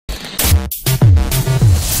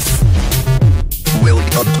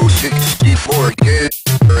64 Kids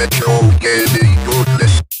Retro Gaming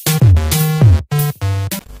Goodness.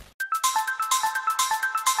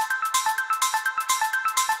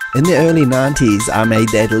 In the early 90s, I made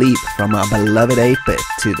that leap from our beloved 8-bit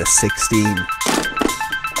to the 16.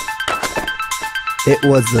 It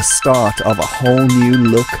was the start of a whole new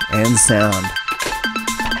look and sound.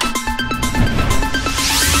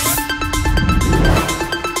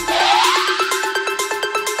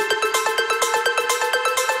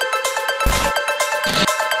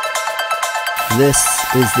 This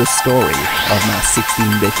is the story of my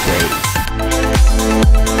 16-bit days.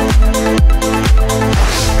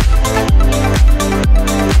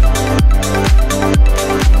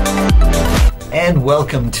 And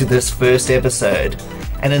welcome to this first episode.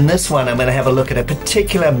 And in this one, I'm going to have a look at a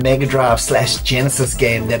particular Mega Drive / Genesis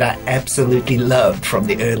game that I absolutely loved from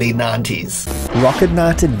the early 90s. Rocket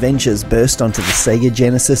Knight Adventures burst onto the Sega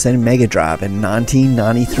Genesis and Mega Drive in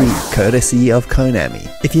 1993, courtesy of Konami.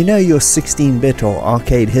 If you know your 16-bit or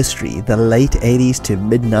arcade history, the late 80s to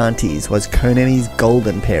mid-90s was Konami's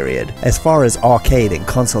golden period, as far as arcade and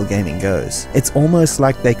console gaming goes. It's almost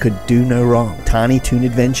like they could do no wrong. Tiny Toon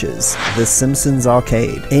Adventures, The Simpsons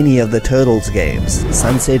Arcade, any of the Turtles games,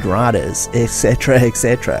 Sunset Riders, etc,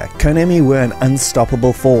 etc. Konami were an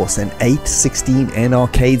unstoppable force in 8, 16 and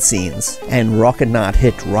arcade scenes, and Rocket Knight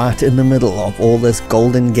hit right in the middle of all this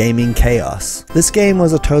golden gaming chaos. This game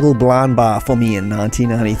was a total blind bar for me in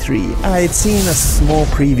 1993. I had seen a small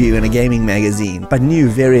preview in a gaming magazine, but knew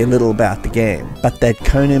very little about the game. But that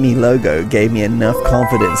Konami logo gave me enough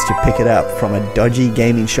confidence to pick it up from a dodgy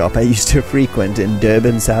gaming shop I used to frequent in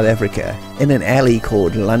Durban, South Africa, in an alley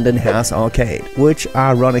called London House Arcade, which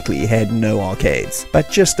ironically had no arcades, but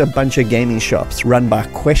just a bunch of gaming shops run by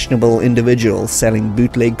questionable individuals selling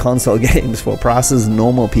bootleg console games for prices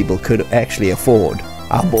normal people could actually afford.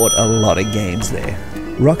 I bought a lot of games there.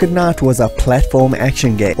 Rocket Knight was a platform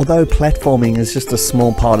action game, although platforming is just a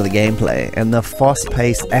small part of the gameplay, and the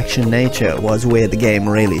fast-paced action nature was where the game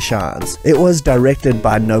really shines. It was directed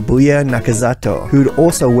by Nobuya Nakazato, who'd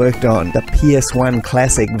also worked on the PS1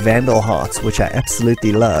 classic Vandal Hearts, which I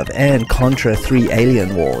absolutely love, and Contra 3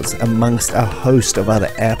 Alien Wars, amongst a host of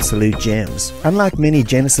other absolute gems. Unlike many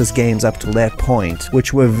Genesis games up till that point,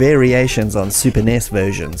 which were variations on Super NES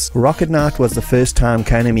versions, Rocket Knight was the first time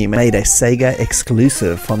Konami made a Sega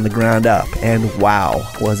exclusive from the ground up, and wow,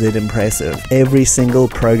 was it impressive. Every single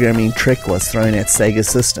programming trick was thrown at Sega's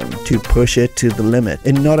system to push it to the limit,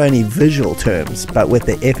 in not only visual terms, but with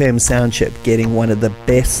the FM sound chip getting one of the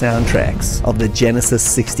best soundtracks of the Genesis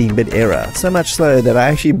 16-bit era, so much so that I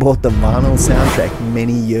actually bought the vinyl soundtrack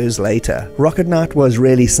many years later. Rocket Knight was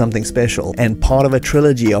really something special, and part of a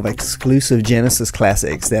trilogy of exclusive Genesis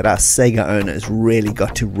classics that us Sega owners really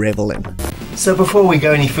got to revel in. So before we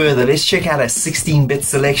go any further, let's check out a 16-bit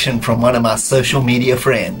selection from one of my social media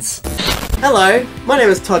friends. Hello, my name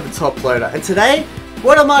is Todd the Top Loader, and today,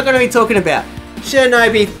 what am I going to be talking about?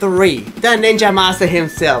 Shinobi 3, the Ninja Master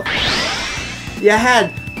himself. You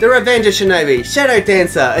had The Revenge of Shinobi, Shadow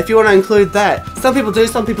Dancer, if you want to include that. Some people do,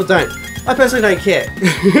 some people don't. I personally don't care,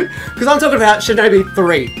 because I'm talking about Shinobi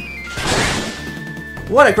 3.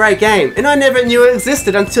 What a great game, and I never knew it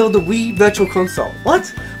existed until the Wii Virtual Console.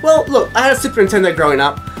 What? Well, look, I had a Super Nintendo growing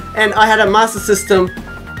up, and I had a Master System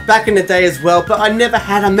back in the day as well, but I never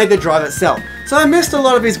had a Mega Drive itself. So I missed a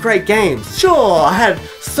lot of his great games. Sure, I had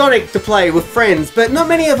Sonic to play with friends, but not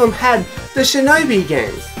many of them had the Shinobi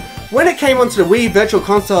games. When it came onto the Wii Virtual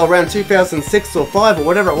Console around 2006 or 5 or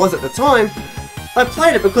whatever it was at the time, I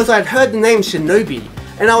played it because I had heard the name Shinobi,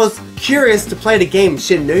 and I was curious to play the game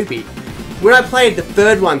Shinobi. When I played the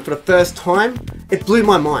third one for the first time, it blew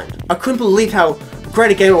my mind. I couldn't believe how great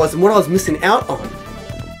a game it was and what I was missing out on.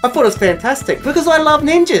 I thought it was fantastic because I love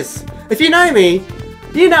ninjas. If you know me,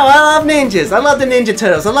 you know I love ninjas. I love the Ninja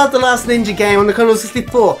Turtles. I love the last Ninja game on the Commodore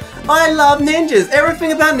 64. I love ninjas.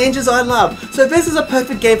 Everything about ninjas I love. So this is a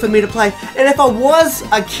perfect game for me to play. And if I was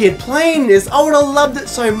a kid playing this, I would have loved it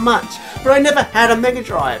so much. But I never had a Mega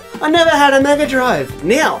Drive.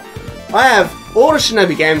 Now, I have all the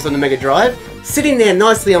Shinobi games on the Mega Drive, sitting there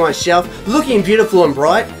nicely on my shelf, looking beautiful and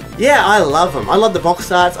bright. Yeah, I love them. I love the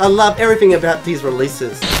box arts. I love everything about these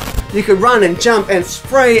releases. You can run and jump and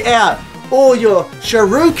spray out all your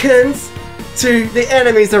shurikens to the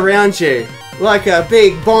enemies around you. Like a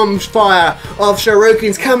big bonfire of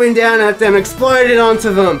shurikens coming down at them, exploding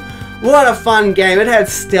onto them. What a fun game. It had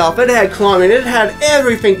stealth, it had climbing, it had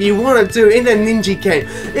everything you want to do in a ninja game.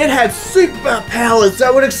 It had superpowers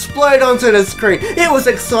that would explode onto the screen. It was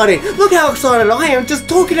exciting. Look how excited I am just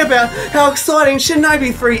talking about how exciting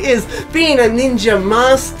Shinobi 3 is, being a ninja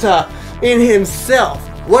master in himself.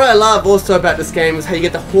 What I love also about this game is how you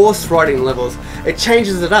get the horse riding levels. It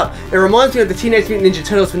changes it up. It reminds me of the Teenage Mutant Ninja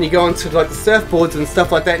Turtles when you go onto like the surfboards and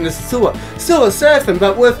stuff like that in the sewer. Still a surfing,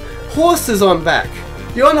 but with horses on back.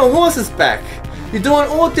 You're on a horse's back. You're doing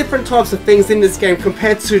all different types of things in this game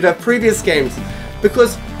compared to the previous games,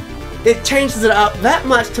 because it changes it up that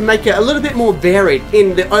much to make it a little bit more varied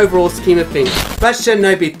in the overall scheme of things. That's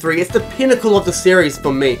Shinobi 3. It's the pinnacle of the series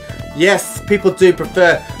for me. Yes, people do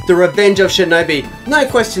prefer The Revenge of Shinobi. No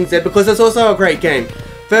questions there, because it's also a great game.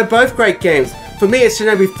 They're both great games. For me, it's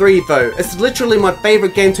Shinobi 3 though. It's literally my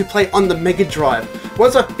favorite game to play on the Mega Drive.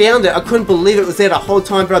 Once I found it, I couldn't believe it was there the whole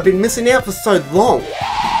time, but I've been missing out for so long.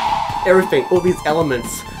 Everything, all these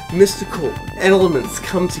elements, mystical elements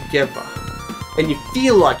come together. And you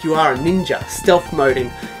feel like you are a ninja, stealth moding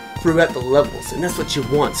throughout the levels. And that's what you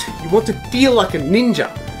want. You want to feel like a ninja.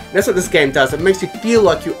 And that's what this game does. It makes you feel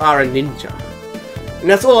like you are a ninja. And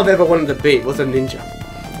that's all I've ever wanted to be, was a ninja.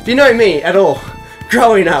 If you know me at all,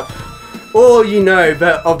 growing up, all you know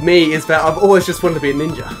of me is that I've always just wanted to be a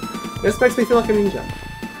ninja. And this makes me feel like a ninja.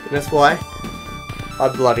 And that's why I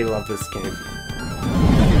bloody love this game.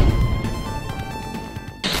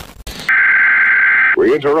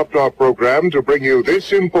 We interrupt our program to bring you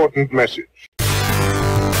this important message.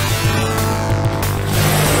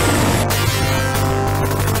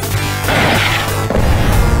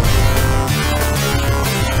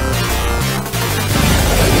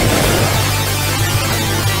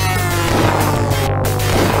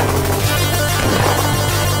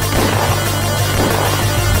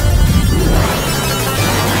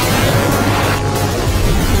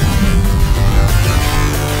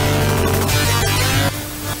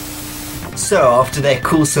 So, after that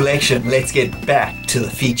cool selection, let's get back to the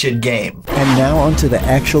featured game. And now onto the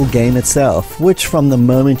actual game itself, which from the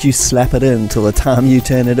moment you slap it in till the time you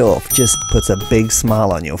turn it off just puts a big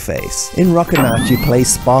smile on your face. In Rocket Knight you play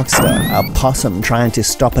Sparkster, a possum trying to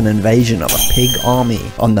stop an invasion of a pig army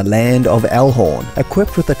on the land of Elhorn.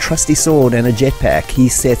 Equipped with a trusty sword and a jetpack, he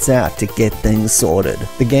sets out to get things sorted.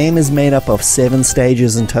 The game is made up of 7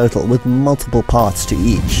 stages in total with multiple parts to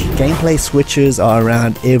each. Gameplay switches are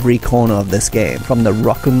around every corner of this game, from the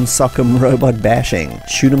rock'em sock'em robot bashing,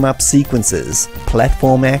 shoot 'em up sequences,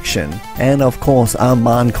 platform action, and of course our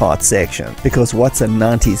minecart section, because what's a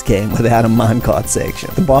 90s game without a minecart section?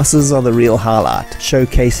 The bosses are the real highlight,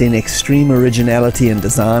 showcasing extreme originality in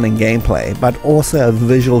design and gameplay, but also a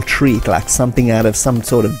visual treat like something out of some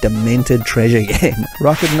sort of demented treasure game.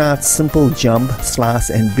 Rocket Knight's simple jump, slice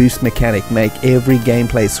and boost mechanic make every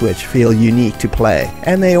gameplay switch feel unique to play,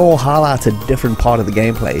 and they all highlight a different part of the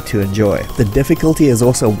gameplay to enjoy. The difficulty is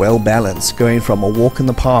also well balanced, going from a walk in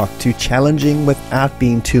the park to challenging without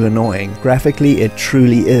being too annoying. Graphically, it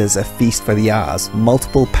truly is a feast for the eyes.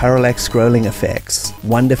 Multiple parallax scrolling effects,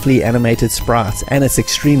 wonderfully animated sprites, and it's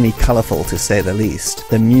extremely colorful to say the least.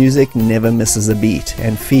 The music never misses a beat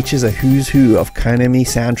and features a who's who of Konami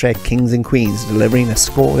soundtrack kings and queens, delivering a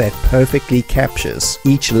score that perfectly captures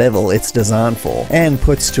each level it's designed for and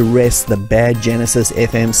puts to rest the bad Genesis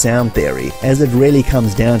FM sound theory, as it really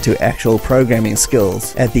comes down to actual programming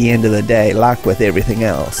skills at the end of the day. Like with everything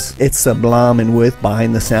else, it's sublime and worth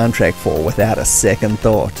buying the soundtrack for without a second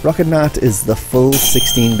thought. Rocket Knight is the full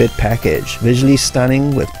 16-bit package, visually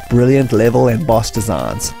stunning with brilliant level and boss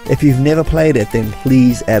designs. If you've never played it, then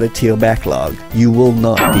please add it to your backlog. You will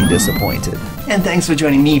not be disappointed. And thanks for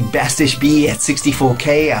joining me, Bastich B at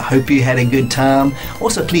 64K. I hope you had a good time.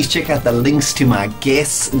 Also, please check out the links to my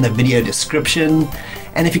guests in the video description.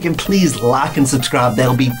 And if you can please like and subscribe,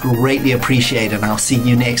 that'll be greatly appreciated, and I'll see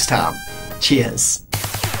you next time. Cheers.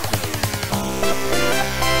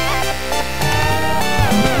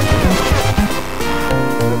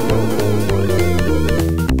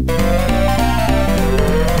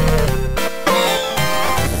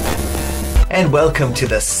 And welcome to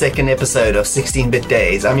the second episode of 16-Bit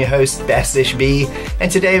Days. I'm your host, Bastich B,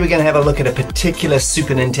 and today we're going to have a look at a particular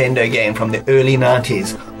Super Nintendo game from the early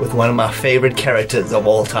 90s with one of my favorite characters of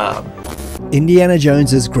all time. Indiana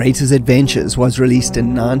Jones's Greatest Adventures was released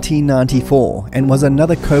in 1994 and was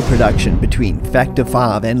another co-production between Factor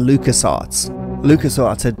 5 and LucasArts.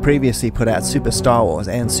 LucasArts had previously put out Super Star Wars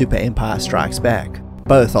and Super Empire Strikes Back,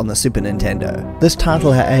 both on the Super Nintendo. This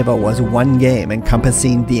title, however, was one game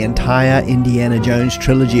encompassing the entire Indiana Jones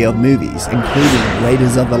trilogy of movies, including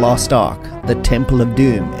Raiders of the Lost Ark, The Temple of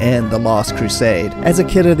Doom and The Last Crusade. As a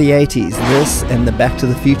kid of the 80s, this and the Back to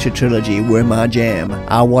the Future trilogy were my jam.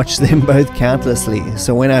 I watched them both countlessly,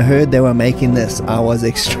 so when I heard they were making this, I was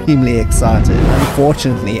extremely excited.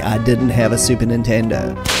 Unfortunately, I didn't have a Super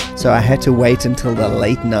Nintendo, so I had to wait until the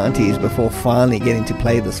late 90s before finally getting to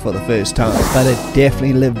play this for the first time, but it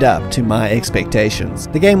definitely lived up to my expectations.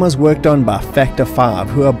 The game was worked on by Factor 5,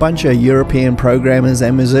 who are a bunch of European programmers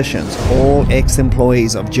and musicians, all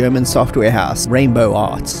ex-employees of German software house Rainbow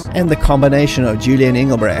Arts, and the combination of Julian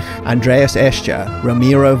Engelbrecht, Andreas Escher,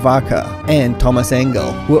 Ramiro Vaca, and Thomas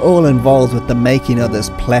Engel were all involved with the making of this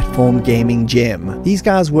platform gaming gem. These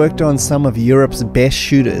guys worked on some of Europe's best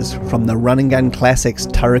shooters, from the run and gun classics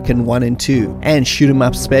Turrican 1 and 2, and shoot 'em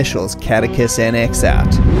up specials Catechus and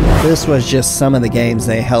X-Out. This was just some of the games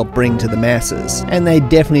they helped bring to the masses, and they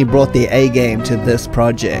definitely brought the A-game to this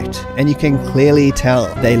project, and you can clearly tell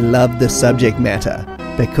they loved the subject matter,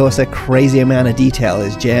 because a crazy amount of detail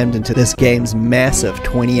is jammed into this game's massive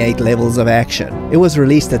 28 levels of action. It was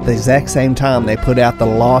released at the exact same time they put out the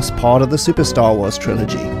last part of the Super Star Wars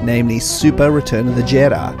trilogy, namely Super Return of the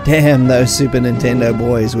Jedi. Damn, those Super Nintendo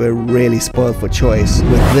boys were really spoiled for choice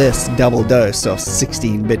with this double dose of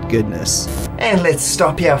 16-bit goodness. And let's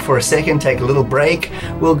stop here for a second, take a little break.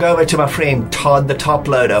 We'll go over to my friend Todd the Top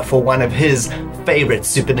Loader for one of his favorite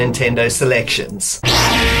Super Nintendo selections.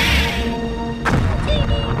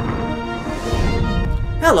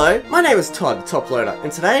 Hello, my name is Todd, the Top Loader,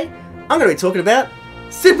 and today I'm going to be talking about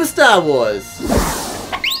Super Star Wars.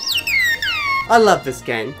 I love this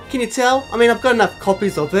game. Can you tell? I mean, I've got enough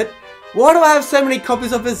copies of it. Why do I have so many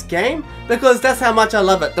copies of this game? Because that's how much I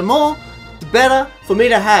love it. The more, the better for me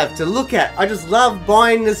to have, to look at. I just love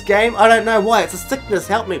buying this game. I don't know why. It's a sickness.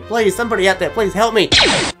 Help me, please. Somebody out there, please help me.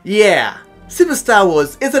 Yeah. Super Star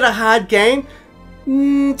Wars. Is it a hard game?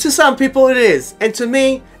 To some people it is, and to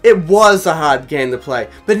me it was a hard game to play,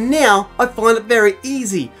 but now I find it very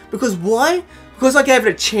easy. Because why? Because I gave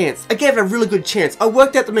it a chance. I gave it a really good chance. I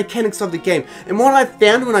worked out the mechanics of the game, and what I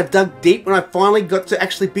found when I dug deep, when I finally got to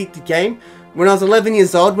actually beat the game, when I was 11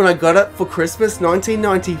 years old, when I got it for Christmas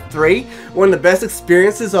 1993, one of the best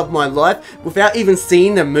experiences of my life, without even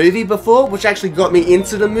seeing the movie before, which actually got me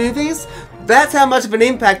into the movies. That's how much of an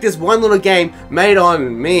impact this one little game made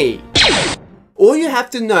on me. All you have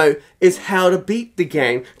to know is how to beat the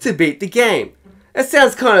game to beat the game. It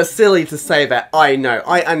sounds kind of silly to say that, I know,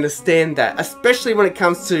 I understand that, especially when it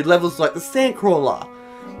comes to levels like the Sandcrawler.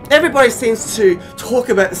 Everybody seems to talk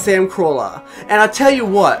about the Sandcrawler, and I tell you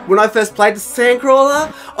what, when I first played the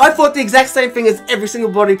Sandcrawler, I thought the exact same thing as every single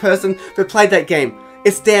body person that played that game.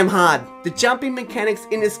 It's damn hard. The jumping mechanics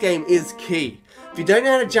in this game is key. If you don't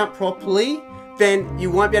know how to jump properly, then you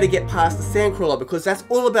won't be able to get past the Sandcrawler, because that's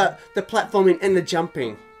all about the platforming and the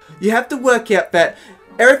jumping. You have to work out that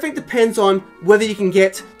everything depends on whether you can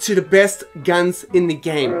get to the best guns in the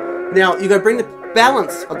game. Now, you got to bring the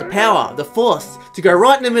balance of the power, the force, to go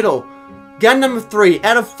right in the middle. Gun number 3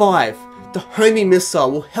 out of 5, the homing missile,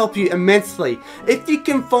 will help you immensely. If you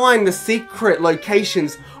can find the secret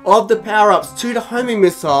locations of the power-ups to the homing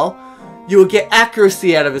missile, you will get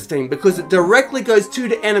accuracy out of this thing, because it directly goes to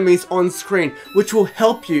the enemies on screen, which will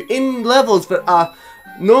help you in levels that are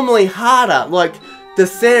normally harder, like the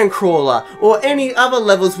Sandcrawler, or any other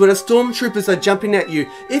levels where the stormtroopers are jumping at you.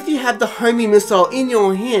 If you have the homing missile in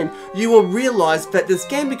your hand, you will realize that this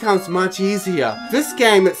game becomes much easier. This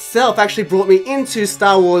game itself actually brought me into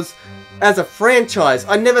Star Wars as a franchise.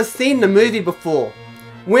 I'd never seen the movie before.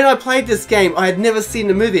 When I played this game, I had never seen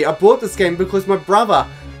the movie. I bought this game because my brother,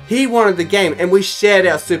 he wanted the game, and we shared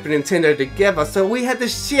our Super Nintendo together, so we had to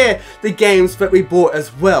share the games that we bought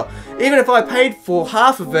as well. Even if I paid for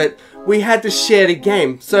half of it, we had to share the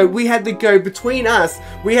game. So we had to go between us,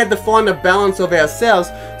 we had to find a balance of ourselves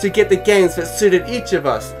to get the games that suited each of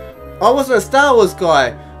us. I wasn't a Star Wars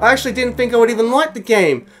guy. I actually didn't think I would even like the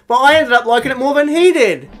game, but I ended up liking it more than he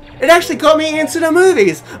did. It actually got me into the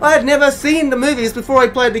movies. I had never seen the movies before I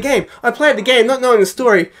played the game. I played the game not knowing the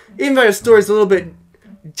story, even though the story's a little bit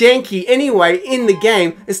janky anyway in the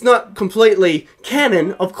game. It's not completely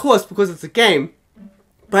canon, of course, because it's a game,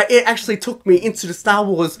 but it actually took me into the Star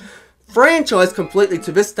Wars franchise completely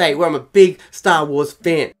to this day, where I'm a big Star Wars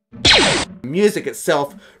fan. The music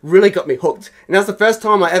itself really got me hooked, and that was the first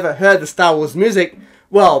time I ever heard the Star Wars music.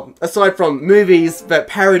 Well, aside from movies that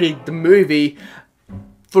parodied the movie,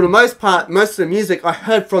 for the most part, most of the music I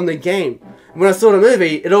heard from the game. When I saw the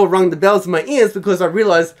movie, it all rung the bells in my ears, because I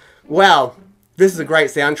realized, wow, this is a great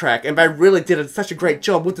soundtrack, and they really did such a great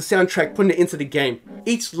job with the soundtrack, putting it into the game.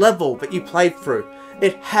 Each level that you played through,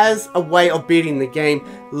 it has a way of beating the game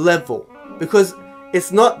level, because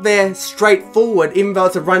It's not there straightforward, even though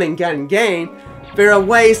it's a running gun game. There are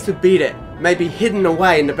ways to beat it, maybe hidden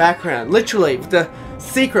away in the background. Literally, with the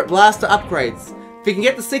secret blaster upgrades. If you can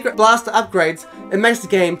get the secret blaster upgrades, it makes the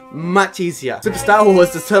game much easier. Super Star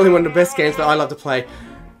Wars is certainly one of the best games that I love to play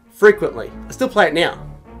frequently. I still play it now.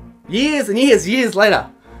 Years and years later.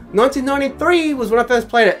 1993 was when I first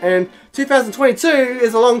played it, and 2022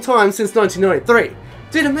 is a long time since 1993.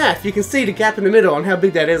 Do the math, you can see the gap in the middle on how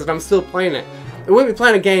big that is, and I'm still playing it. I wouldn't be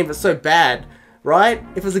playing a game that's so bad, right?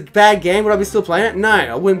 If it was a bad game, would I be still playing it? No,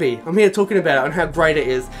 I wouldn't be. I'm here talking about it and how great it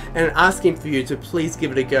is, and asking for you to please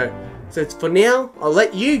give it a go. So for now, I'll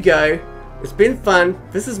let you go. It's been fun.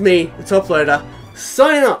 This is me, the Top Loader,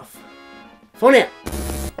 signing off. For now.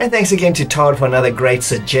 And thanks again to Todd for another great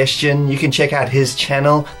suggestion. You can check out his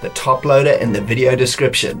channel, The Top Loader, in the video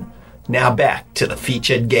description. Now back to the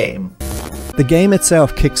featured game. The game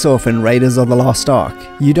itself kicks off in Raiders of the Lost Ark.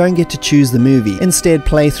 You don't get to choose the movie, instead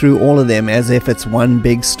play through all of them as if it's one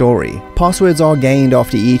big story. Passwords are gained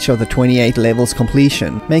after each of the 28 levels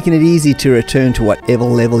completion, making it easy to return to whatever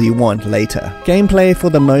level you want later. Gameplay for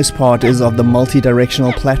the most part is of the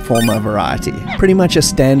multi-directional platformer variety, pretty much a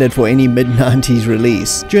standard for any mid-90s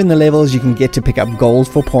release. During the levels you can get to pick up gold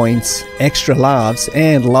for points, extra lives,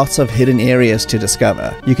 and lots of hidden areas to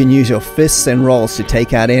discover. You can use your fists and rolls to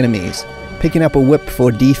take out enemies, picking up a whip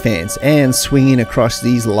for defense, and swinging across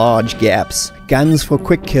these large gaps. Guns for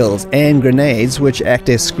quick kills, and grenades which act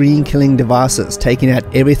as screen killing devices, taking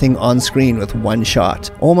out everything on screen with one shot.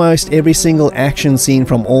 Almost every single action scene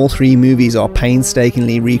from all three movies are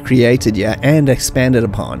painstakingly recreated here and expanded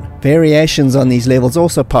upon. Variations on these levels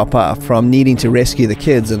also pop up, from needing to rescue the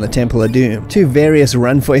kids in the Temple of Doom, to various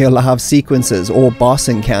run for your lives sequences or boss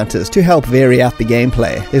encounters to help vary out the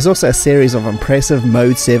gameplay. There's also a series of impressive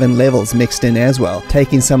Mode 7 levels mixed in as well,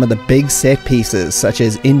 taking some of the big set pieces such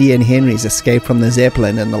as Indy and Henry's escape from the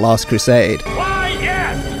Zeppelin in The Last Crusade. Why,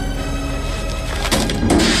 yes!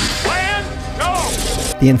 Plan,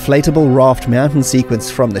 go! The inflatable raft mountain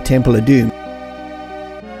sequence from the Temple of Doom,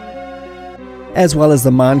 as well as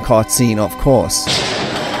the minecart scene, of course.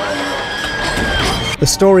 The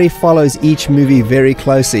story follows each movie very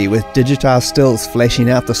closely, with digitized stills fleshing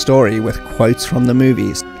out the story with quotes from the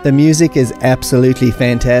movies. The music is absolutely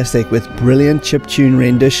fantastic, with brilliant chiptune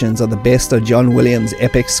renditions of the best of John Williams'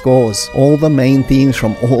 epic scores. All the main themes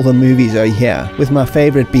from all the movies are here, with my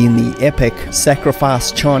favorite being the epic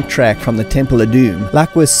Sacrifice chant track from the Temple of Doom.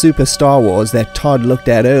 Like with Super Star Wars that Todd looked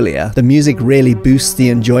at earlier, the music really boosts the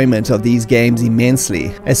enjoyment of these games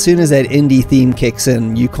immensely. As soon as that indie theme kicks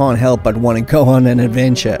in, you can't help but want to go on an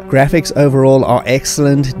adventure. Graphics overall are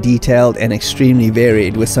excellent, detailed, and extremely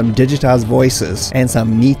varied, with some digitized voices and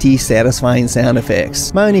some meaty, satisfying sound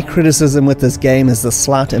effects. My only criticism with this game is the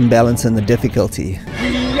slight imbalance in the difficulty.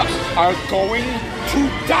 We are going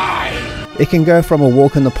to die! It can go from a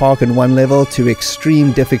walk in the park in one level to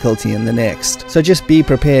extreme difficulty in the next, so just be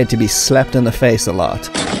prepared to be slapped in the face a lot.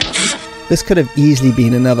 This could have easily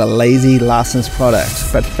been another lazy licensed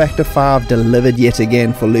product, but Factor 5 delivered yet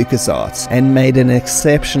again for LucasArts and made an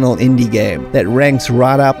exceptional indie game that ranks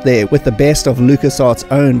right up there with the best of LucasArts'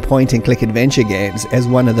 own point-and-click adventure games as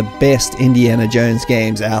one of the best Indiana Jones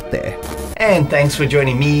games out there. And thanks for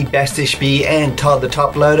joining me, Bastich B, and Todd the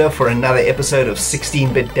Top Loader for another episode of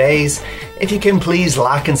 16-Bit Days. If you can please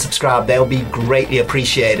like and subscribe, that will be greatly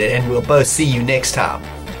appreciated, and we'll both see you next time.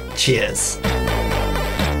 Cheers.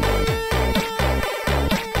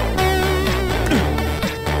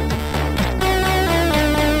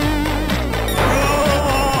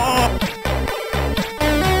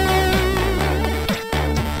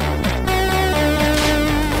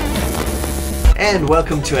 And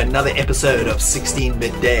welcome to another episode of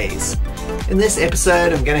 16-Bit Days. In this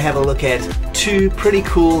episode, I'm going to have a look at two pretty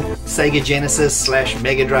cool Sega Genesis /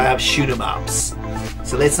 Mega Drive shoot 'em ups.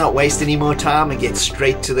 So let's not waste any more time and get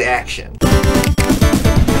straight to the action.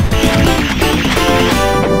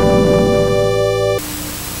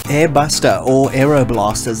 Airbuster, or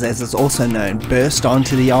Aeroblasters as it's also known, burst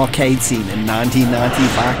onto the arcade scene in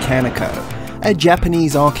 1990 by Kaneko, a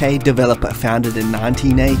Japanese arcade developer founded in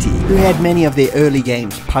 1980 who had many of their early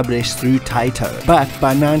games published through Taito. But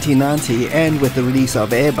by 1990, and with the release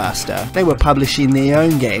of Airbuster, they were publishing their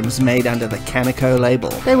own games made under the Kaneko label.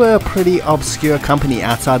 They were a pretty obscure company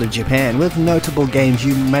outside of Japan, with notable games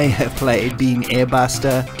you may have played being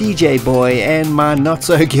Airbuster, DJ Boy, and my not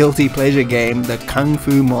so guilty pleasure game, the Kung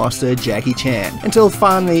Fu Master Jackie Chan, until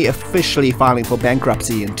finally officially filing for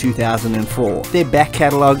bankruptcy in 2004. Their back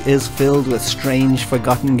catalogue is filled with strange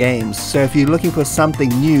forgotten games, so if you're looking for something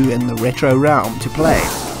new in the retro realm to play,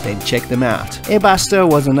 then check them out. Airbuster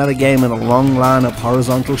was another game in a long line of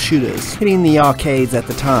horizontal shooters hitting the arcades at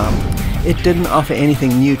the time. It didn't offer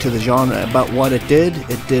anything new to the genre, but what it did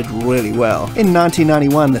really well. In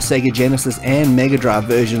 1991, the Sega Genesis and Mega Drive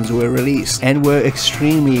versions were released, and were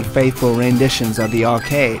extremely faithful renditions of the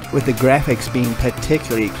arcade, with the graphics being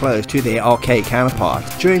particularly close to their arcade counterpart.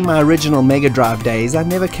 During my original Mega Drive days, I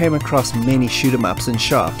never came across many shoot-em-ups in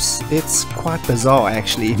shops. It's quite bizarre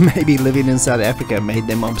actually, maybe living in South Africa made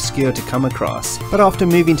them obscure to come across. But after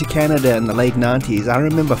moving to Canada in the late 90s, I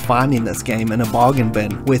remember finding this game in a bargain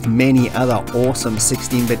bin, with many other awesome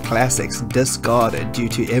 16-bit classics discarded due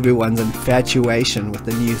to everyone's infatuation with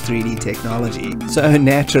the new 3D technology. So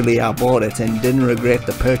naturally I bought it and didn't regret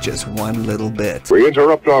the purchase one little bit. We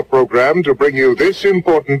interrupt our program to bring you this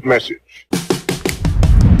important message.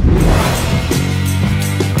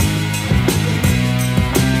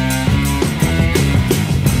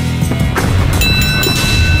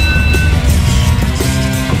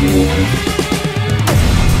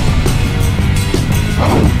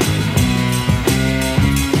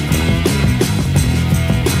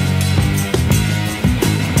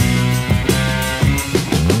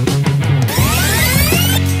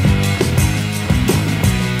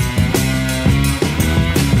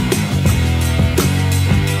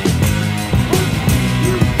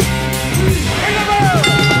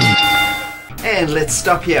 And let's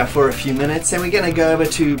stop here for a few minutes, and we're going to go over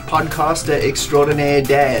to podcaster extraordinaire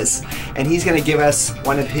Daz, and he's going to give us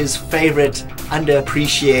one of his favorite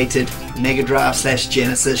underappreciated Mega Drive /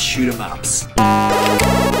 Genesis shoot 'em ups.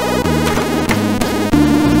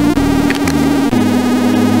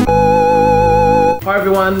 Hi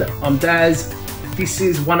everyone, I'm Daz. This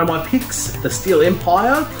is one of my picks, the Steel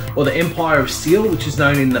Empire, or the Empire of Steel, which is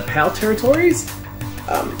known in the PAL territories.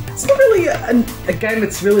 It's not really a game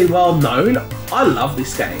that's really well known. I love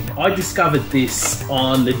this game. I discovered this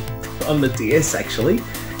on the DS actually.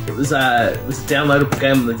 It was a downloadable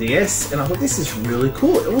game on the DS, and I thought this is really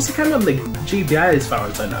cool. It also came on the GBA as far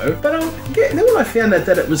as I know. But yeah, then when I found out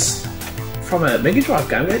that it was from a Mega Drive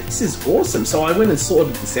game, this is awesome. So I went and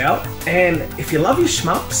sorted this out. And if you love your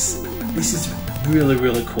shmups, this is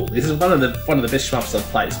really cool. This is one of the best shmups I've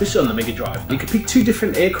played, especially on the Mega Drive. You can pick two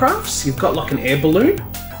different aircrafts. You've got like an air balloon,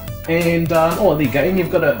 and oh, there you go. And you've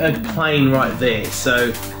got a plane right there.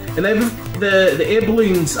 So, and the air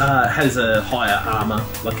balloons has a higher armor,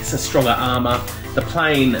 like it's a stronger armor. The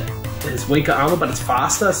plane has weaker armor, but it's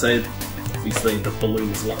faster. So obviously the balloon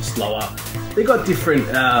is a lot slower. They got different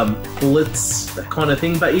bullets, that kind of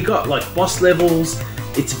thing. But you got like boss levels.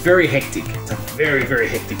 It's very hectic. It's a very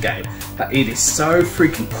hectic game, but it is so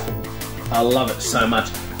freaking cool. I love it so much.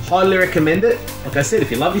 Highly recommend it. Like I said,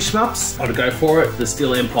 if you love your shmups, I'd go for it. The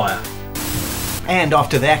Steel Empire. And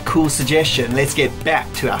after that cool suggestion, let's get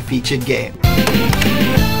back to our featured game.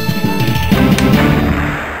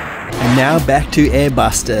 And now back to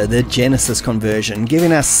Airbuster, the Genesis conversion,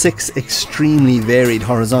 giving us 6 extremely varied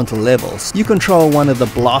horizontal levels. You control one of the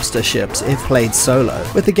blaster ships if played solo,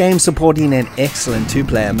 with the game supporting an excellent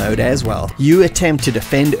 2-player mode as well. You attempt to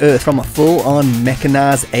defend Earth from a full-on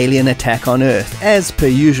mechanized alien attack on Earth. As per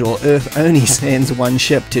usual, Earth only sends one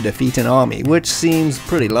ship to defeat an army, which seems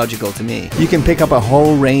pretty logical to me. You can pick up a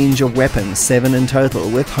whole range of weapons, 7 in total,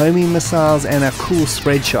 with homing missiles and a cool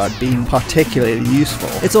spread shot being particularly useful.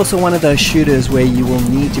 It's also one of those shooters where you will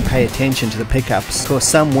need to pay attention to the pickups, because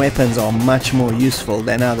some weapons are much more useful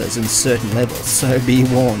than others in certain levels, so be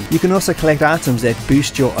warned. You can also collect items that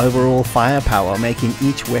boost your overall firepower, making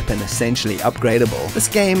each weapon essentially upgradable. This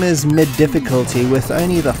game is mid-difficulty, with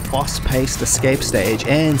only the fast-paced escape stage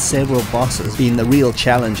and several bosses being the real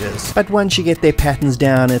challenges. But once you get their patterns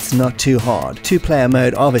down, it's not too hard. 2-player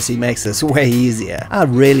mode obviously makes this way easier. I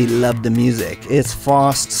really love the music. It's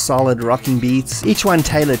fast, solid rocking beats, each one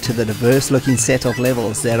tailored to the diverse looking set of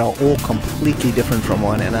levels that are all completely different from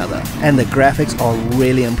one another. And the graphics are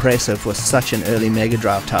really impressive for such an early Mega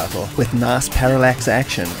Drive title, with nice parallax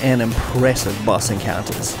action and impressive boss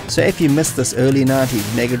encounters. So if you missed this early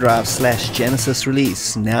 90s Mega Drive / Genesis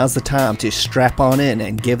release, now's the time to strap on in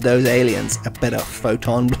and give those aliens a bit of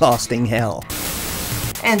photon blasting hell.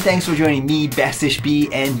 And thanks for joining me, Bastich B,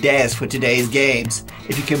 and Daz for today's games.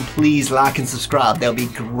 If you can please like and subscribe, they'll be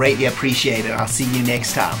greatly appreciated. I'll see you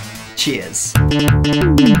next time. Cheers.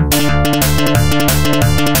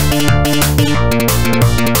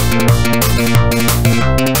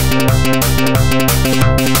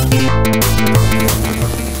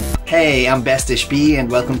 Hey, I'm Bastich B,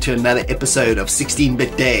 and welcome to another episode of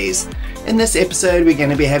 16-Bit Days. In this episode, we're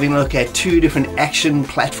going to be having a look at 2 different action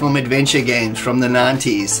platform adventure games from the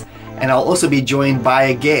 90s, and I'll also be joined by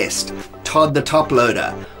a guest, Todd the Top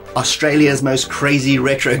Loader. Australia's most crazy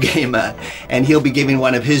retro gamer, and he'll be giving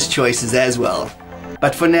one of his choices as well.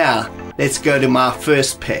 But for now, let's go to my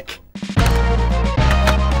first pick.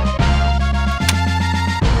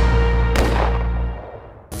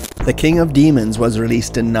 The King of Demons was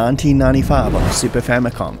released in 1995 on the Super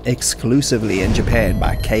Famicom, exclusively in Japan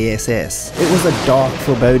by KSS. It was a dark,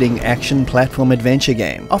 foreboding action platform adventure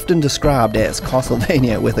game, often described as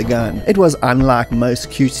Castlevania with a gun. It was unlike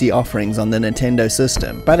most cutesy offerings on the Nintendo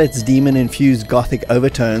system, but its demon-infused gothic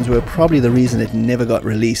overtones were probably the reason it never got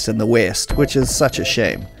released in the West, which is such a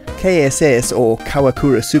shame. KSS, or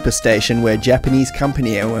Kawakura Superstation, were a Japanese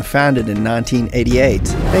company and were founded in 1988.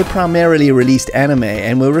 They primarily released anime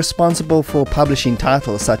and were responsible for publishing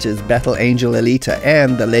titles such as Battle Angel Alita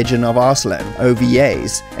and The Legend of Arslan,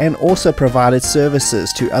 OVAs, and also provided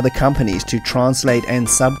services to other companies to translate and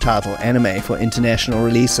subtitle anime for international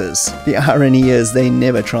releases. The irony is they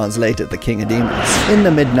never translated The King of Demons. In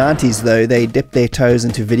the mid-90s though, they dipped their toes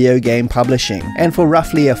into video game publishing, and for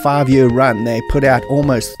roughly a 5-year run they put out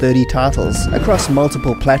almost 30 titles across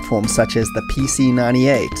multiple platforms such as the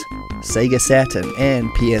PC-98, Sega Saturn, and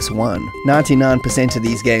PS1. 99% of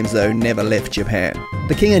these games though never left Japan.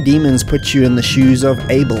 The King of Demons puts you in the shoes of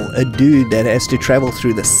Abel, a dude that has to travel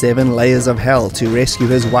through the 7 layers of hell to rescue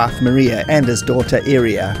his wife Maria and his daughter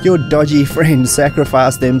Iria. Your dodgy friend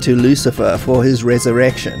sacrificed them to Lucifer for his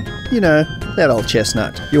resurrection. You know, that old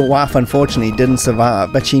chestnut. Your wife unfortunately didn't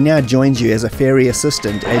survive, but she now joins you as a fairy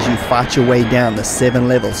assistant as you fight your way down the 7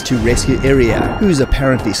 levels to rescue Iria, who's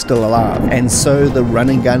apparently still alive. And so the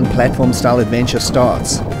run-and-gun platform-style adventure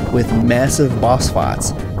starts, with massive boss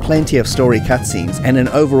fights, plenty of story cutscenes, and an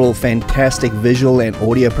overall fantastic visual and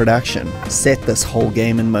audio production set this whole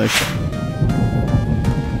game in motion.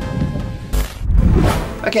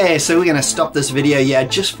 Okay, so we're going to stop this video here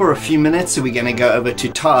just for a few minutes, so we're going to go over to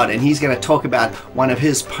Todd, and he's going to talk about one of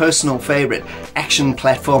his personal favorite action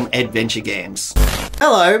platform adventure games.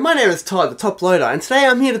 Hello, my name is Todd, the Top Loader, and today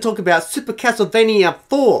I'm here to talk about Super Castlevania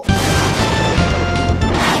 4.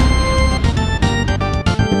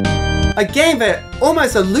 A game that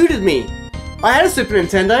almost eluded me. I had a Super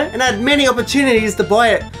Nintendo and I had many opportunities to buy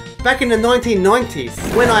it back in the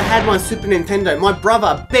 1990s. When I had my Super Nintendo, my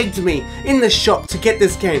brother begged me in the shop to get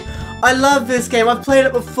this game. I love this game, I've played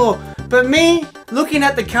it before, but me, looking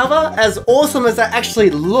at the cover, as awesome as that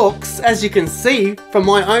actually looks, as you can see from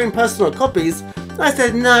my own personal copies, I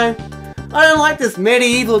said no, I don't like this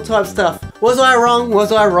medieval type stuff. Was I wrong?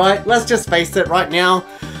 Was I right? Let's just face it right now.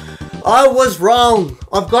 I was wrong.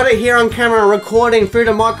 I've got it here on camera recording through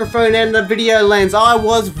the microphone and the video lens. I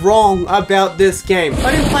was wrong about this game.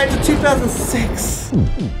 I didn't play it until 2006.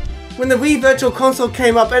 When the Wii Virtual Console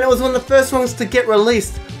came up and it was one of the first ones to get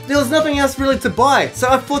released. There was nothing else really to buy. So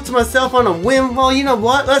I thought to myself on a whim, well, you know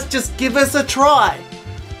what? Let's just give this a try.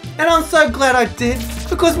 And I'm so glad I did,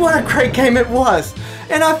 because what a great game it was.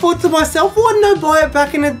 And I thought to myself, why didn't I buy it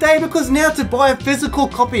back in the day? Because now to buy a physical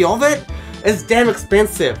copy of it is damn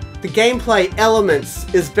expensive. The gameplay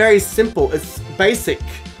elements is very simple, it's basic.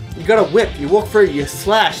 You got a whip, you walk through, you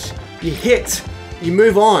slash, you hit, you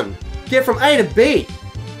move on. Get from A to B.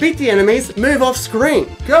 Beat the enemies, move off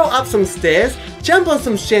screen. Go up some stairs, jump on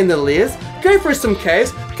some chandeliers, go through some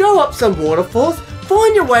caves, go up some waterfalls,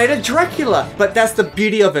 find your way to Dracula. But that's the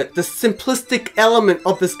beauty of it. The simplistic element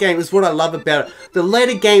of this game is what I love about it. The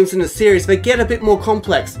later games in the series, they get a bit more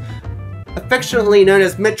complex. Affectionately known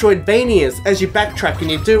as Metroidvanias, as you backtrack and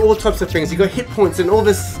you do all types of things. You got hit points and all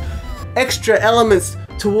this extra elements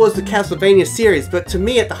towards the Castlevania series, but to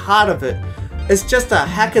me at the heart of it, it's just a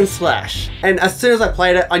hack and slash. And as soon as I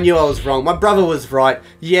played it, I knew I was wrong. My brother was right.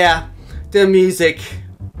 Yeah, the music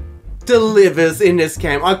delivers in this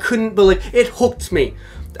game. I couldn't believe it hooked me.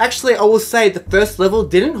 Actually, I will say the first level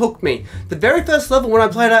didn't hook me. The very first level when I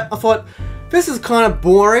played it, I thought, this is kind of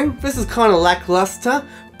boring, this is kind of lackluster,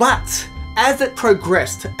 but as it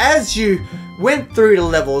progressed, as you went through the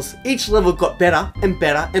levels, each level got better and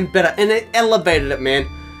better and better, and it elevated it, man.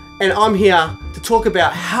 And I'm here to talk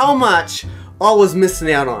about how much I was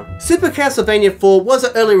missing out on. Super Castlevania 4 was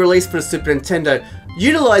an early release for the Super Nintendo,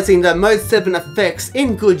 utilizing the Mode 7 effects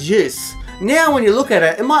in good use. Now when you look at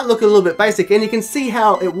it, it might look a little bit basic and you can see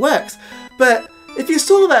how it works, but if you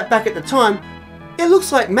saw that back at the time, it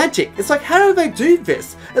looks like magic. It's like, how do they do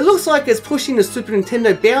this? It looks like it's pushing the Super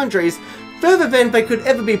Nintendo boundaries further than they could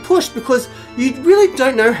ever be pushed, because you really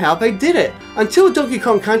don't know how they did it. Until Donkey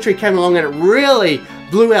Kong Country came along and it really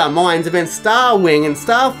blew our minds, and then Star Wing and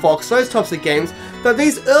Star Fox, those types of games. But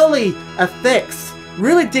these early effects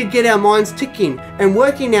really did get our minds ticking and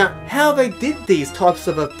working out how they did these types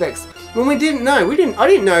of effects. When we didn't know, I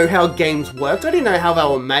didn't know how games worked, I didn't know how they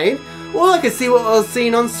were made. all I could see what I was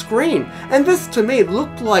seeing on screen, and this to me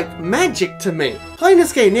looked like magic to me. Playing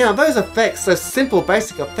this game now, those effects, those simple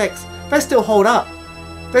basic effects, they still hold up.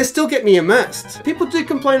 They still get me immersed. People do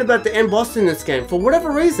complain about the end boss in this game for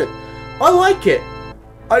whatever reason. I like it.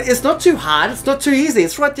 It's not too hard, it's not too easy,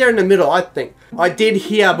 it's right there in the middle, I think. I did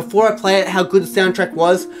hear before I play it how good the soundtrack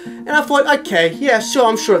was, and I thought, okay, yeah, sure,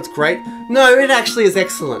 I'm sure it's great. No, it actually is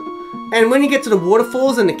excellent. And when you get to the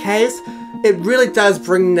waterfalls and the caves, it really does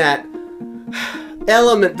bring that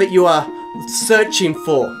element that you are searching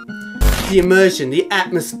for. The immersion, the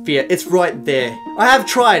atmosphere, it's right there. I have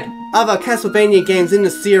tried other Castlevania games in the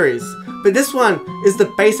series, but this one is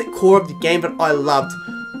the basic core of the game that I loved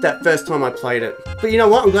that first time I played it. But you know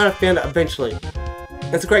what? I'm glad I found it eventually.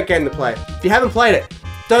 It's a great game to play. If you haven't played it,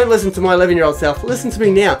 don't listen to my 11-year-old self. Listen to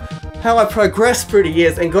me now. How I progressed through the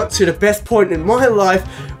years and got to the best point in my life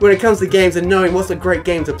when it comes to games and knowing what's a great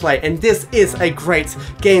game to play. And this is a great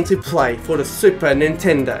game to play for the Super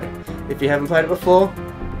Nintendo. If you haven't played it before,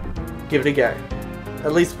 give it a go.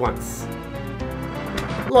 At least once.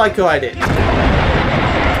 Like I did.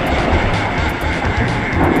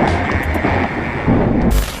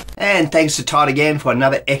 And thanks to Todd again for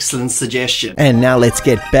another excellent suggestion. And now let's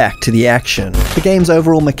get back to the action. The game's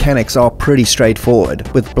overall mechanics are pretty straightforward,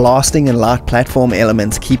 with blasting and light platform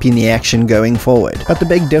elements keeping the action going forward. But the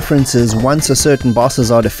big difference is once a certain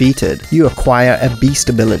bosses are defeated, you acquire a beast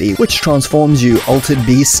ability, which transforms you Altered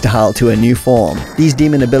Beast style to a new form. These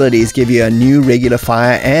demon abilities give you a new regular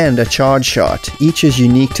fire and a charge shot. Each is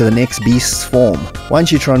unique to the next beast's form.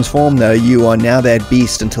 Once you transform though, you are now that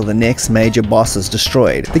beast until the next major boss is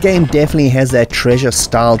destroyed. The game definitely has that treasure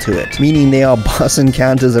style to it, meaning there are boss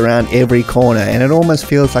encounters around every corner, and it almost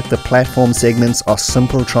feels like the platform segments are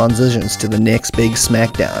simple transitions to the next big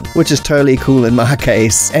smackdown, which is totally cool in my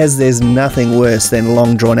case, as there's nothing worse than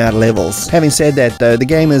long drawn out levels. Having said that though, the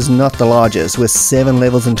game is not the largest, with 7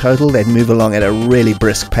 levels in total that move along at a really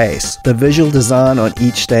brisk pace. The visual design on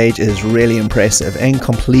each stage is really impressive and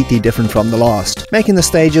completely different from the last, making the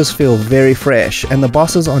stages feel very fresh, and the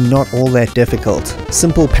bosses are not all that difficult.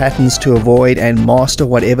 Simple patterns to avoid and master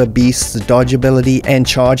whatever beast's dodge ability and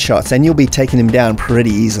charge shots, and you'll be taking them down pretty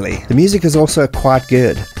easily. The music is also quite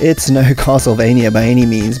good. It's no Castlevania by any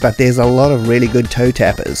means, but there's a lot of really good toe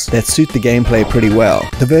tappers that suit the gameplay pretty well.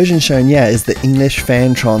 The version shown here is the English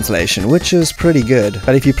fan translation, which is pretty good,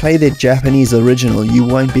 but if you play the Japanese original you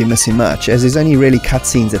won't be missing much, as there's only really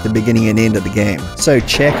cutscenes at the beginning and end of the game. So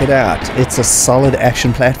check it out, it's a solid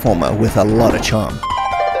action platformer with a lot of charm.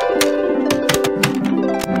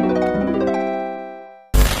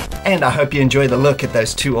 And I hope you enjoyed the look at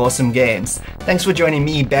those two awesome games. Thanks for joining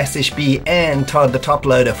me, Bastich B, and Todd the Top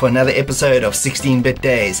Loader for another episode of 16-Bit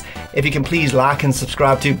Days. If you can please like and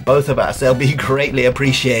subscribe to both of us, they'll be greatly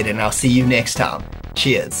appreciated, and I'll see you next time.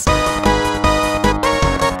 Cheers.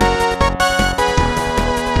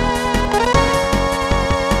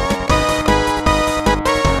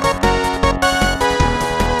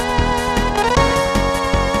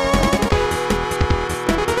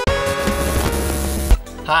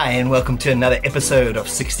 Hi, and welcome to another episode of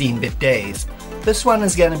 16-Bit Days. This one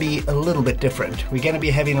is going to be a little bit different. We're going to be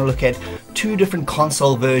having a look at 2 different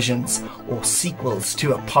console versions or sequels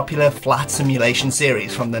to a popular flight simulation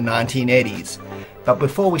series from the 1980s. But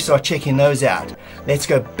before we start checking those out, let's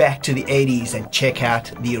go back to the 80s and check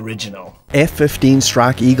out the original. F-15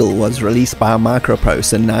 Strike Eagle was released by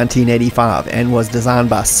Microprose in 1985 and was designed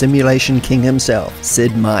by Simulation King himself,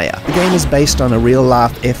 Sid Meier. The game is based on a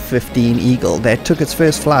real-life F-15 Eagle that took its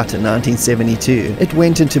first flight in 1972. It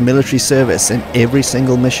went into military service in every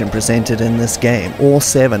single mission presented in this game, all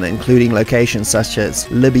 7, including locations such as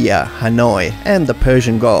Libya, Hanoi, and the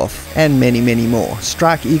Persian Gulf, and many more.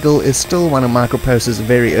 Strike Eagle is still one of Microprose's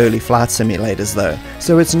very early flight simulators though,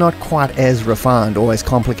 so it's not quite as refined or as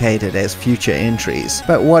complicated as future entries,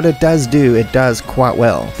 but what it does do, it does quite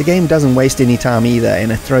well. The game doesn't waste any time either,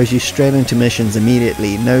 and it throws you straight into missions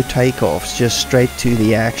immediately, no takeoffs, just straight to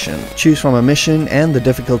the action. Choose from a mission and the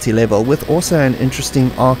difficulty level, with also an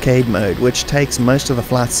interesting arcade mode which takes most of the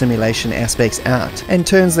flight simulation aspects out and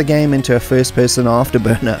turns the game into a first-person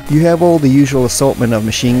afterburner. You have all the usual assortment of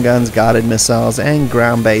machine guns, guided missiles, and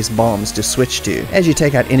ground-based bombs to switch to as you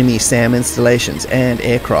take out enemy SAM installations and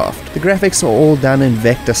aircraft. The graphics are all done in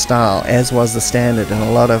vector style as was the standard in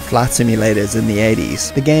a lot of flight simulators in the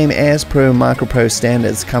 80s. The game, as per Microprose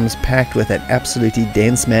standards, comes packed with an absolutely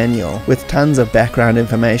dense manual with tons of background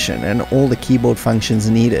information and all the keyboard functions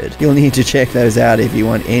needed. You'll need to check those out if you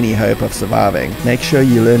want any hope of surviving. Make sure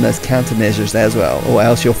you learn those countermeasures as well, or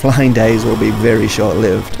else your flying days will be very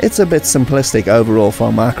short-lived. It's a bit simplistic overall for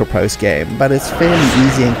a Microprose game, but it's fairly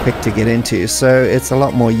easy and quick to get into, so it's a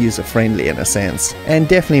lot more user-friendly in a sense. And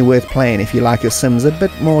definitely worth playing if you like your Sims a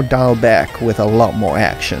bit more dialed back with a lot more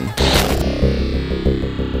action.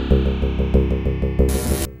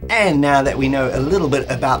 And now that we know a little bit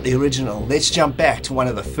about the original, let's jump back to one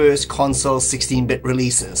of the first console 16-bit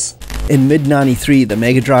releases. In mid-93, the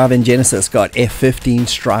Mega Drive and Genesis got F-15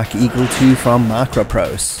 Strike Eagle 2 from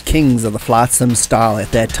Microprose, kings of the flight sim style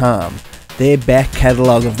at that time. Their back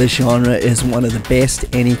catalogue of this genre is one of the best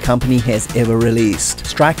any company has ever released.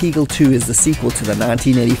 Strike Eagle 2 is the sequel to the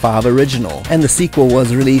 1985 original, and the sequel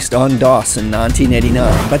was released on DOS in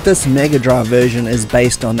 1989, but this Mega Drive version is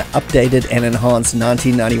based on the updated and enhanced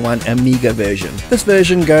 1991 Amiga version. This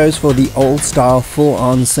version goes for the old-style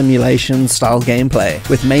full-on simulation style gameplay,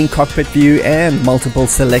 with main cockpit view and multiple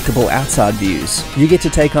selectable outside views. You get to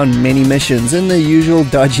take on many missions in the usual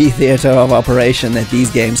dodgy theatre of operation that these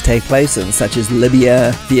games take place in, such as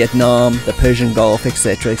Libya, Vietnam, the Persian Gulf,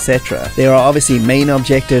 etc, etc. There are obviously main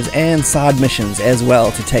objectives and side missions as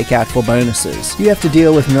well to take out for bonuses. You have to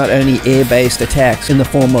deal with not only air-based attacks in the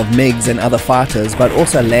form of MiGs and other fighters, but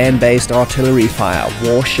also land-based artillery fire,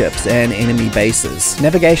 warships and enemy bases.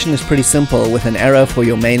 Navigation is pretty simple, with an arrow for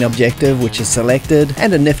your main objective which is selected,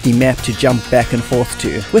 and a nifty map to jump back and forth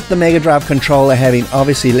to. With the Mega Drive controller having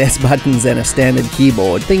obviously less buttons than a standard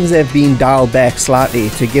keyboard, things have been dialed back slightly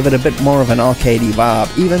to give it a bit more of an arcadey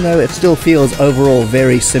vibe, even though it still feels overall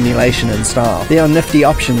very simulation in style. There are nifty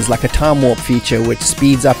options like a time warp feature which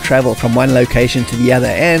speeds up travel from one location to the other,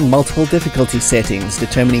 and multiple difficulty settings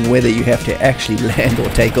determining whether you have to actually land or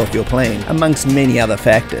take off your plane, amongst many other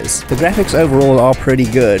factors. The graphics overall are pretty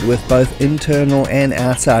good, with both internal and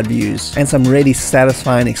outside views, and some really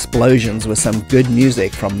satisfying explosions with some good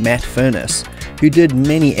music from Matt Furness, who did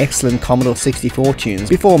many excellent Commodore 64 tunes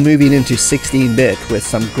before moving into 16-bit with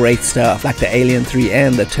some great stuff like the Alien 3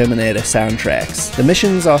 and the Terminator soundtracks. The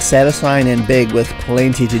missions are satisfying and big with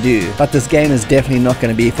plenty to do, but this game is definitely not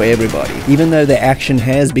going to be for everybody. Even though the action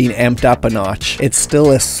has been amped up a notch, it's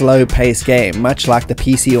still a slow-paced game, much like the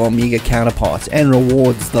PC or Amiga counterparts, and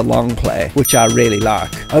rewards the long play, which I really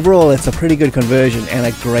like. Overall, it's a pretty good conversion and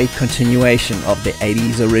a great continuation of the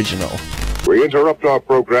 80s original. We interrupt our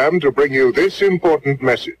program to bring you this important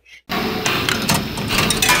message.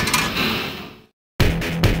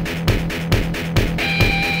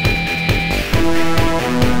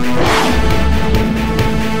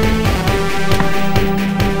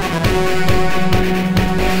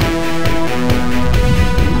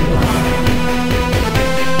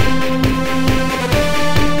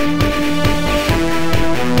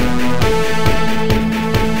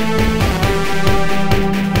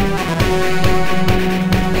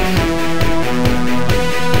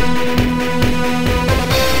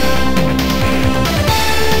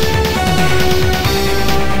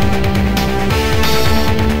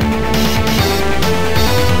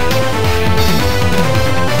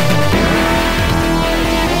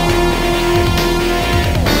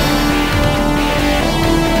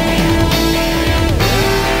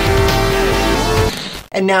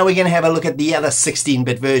 And now we're going to have a look at the other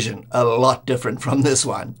 16-bit version, a lot different from this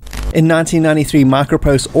one. In 1993,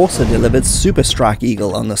 Microprose also delivered Super Strike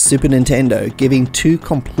Eagle on the Super Nintendo, giving two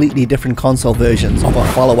completely different console versions of a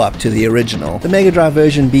follow-up to the original. The Mega Drive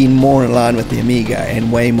version being more in line with the Amiga and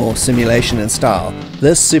way more simulation in style.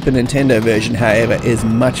 This Super Nintendo version, however, is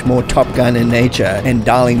much more Top Gun in nature and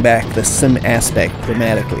dialing back the sim aspect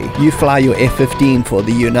dramatically. You fly your F-15 for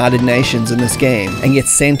the United Nations in this game and get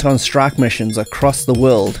sent on strike missions across the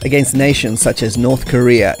world against nations such as North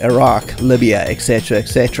Korea, Iraq, Libya, etc,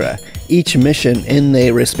 etc. Each mission in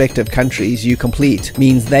their respective countries you complete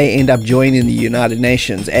means they end up joining the United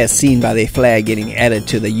Nations, as seen by their flag getting added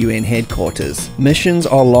to the UN headquarters. Missions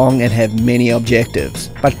are long and have many objectives,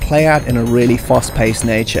 but play out in a really fast-paced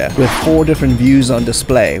nature, with 4 different views on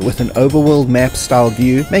display, with an overworld map style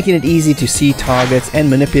view, making it easy to see targets and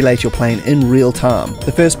manipulate your plane in real time.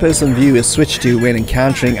 The first-person view is switched to when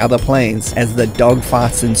encountering other planes as the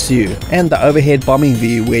dogfights ensue, and the overhead bombing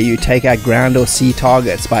view where you take out ground or sea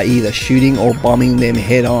targets by either shooting or bombing them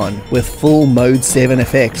head on, with full Mode 7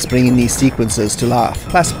 effects bringing these sequences to life,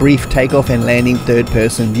 plus brief takeoff and landing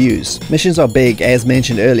third-person views. Missions are big, as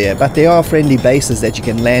mentioned earlier, but there are friendly bases that you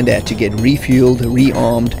can land at to get refueled,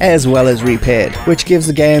 rearmed, as well as repaired, which gives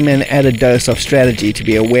the game an added dose of strategy to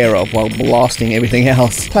be aware of while blasting everything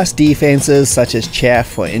else, plus defenses such as chaff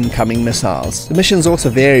for incoming missiles. The missions also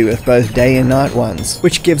vary with both day and night ones,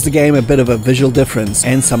 which gives the game a bit of a visual difference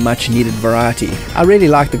and some much needed variety. I really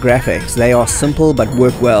like the graphics, they are simple but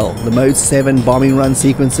work well. The Mode 7 bombing run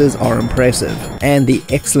sequences are impressive, and the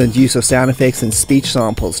excellent use of sound effects and speech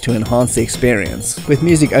samples to enhance the experience, with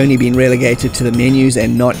music only being relegated to the menus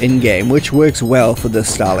and not in-game, which works well for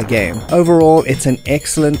this style of game. Overall, it's an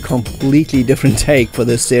excellent, completely different take for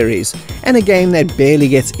this series, and a game that barely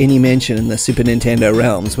gets any mention in the Super Nintendo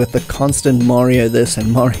realms, with the constant Mario this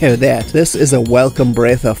and Mario that. This is a welcome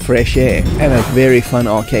breath of fresh air, and a very fun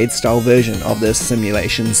arcade-style version of this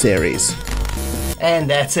simulation series. And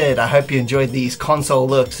that's it. I hope you enjoyed these console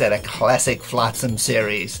looks at a classic flight sim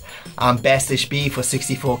series. I'm Bastich B for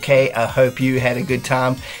 64K. I hope you had a good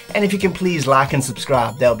time. And if you can please like and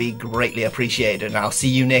subscribe, that'll be greatly appreciated. And I'll see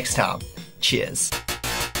you next time. Cheers.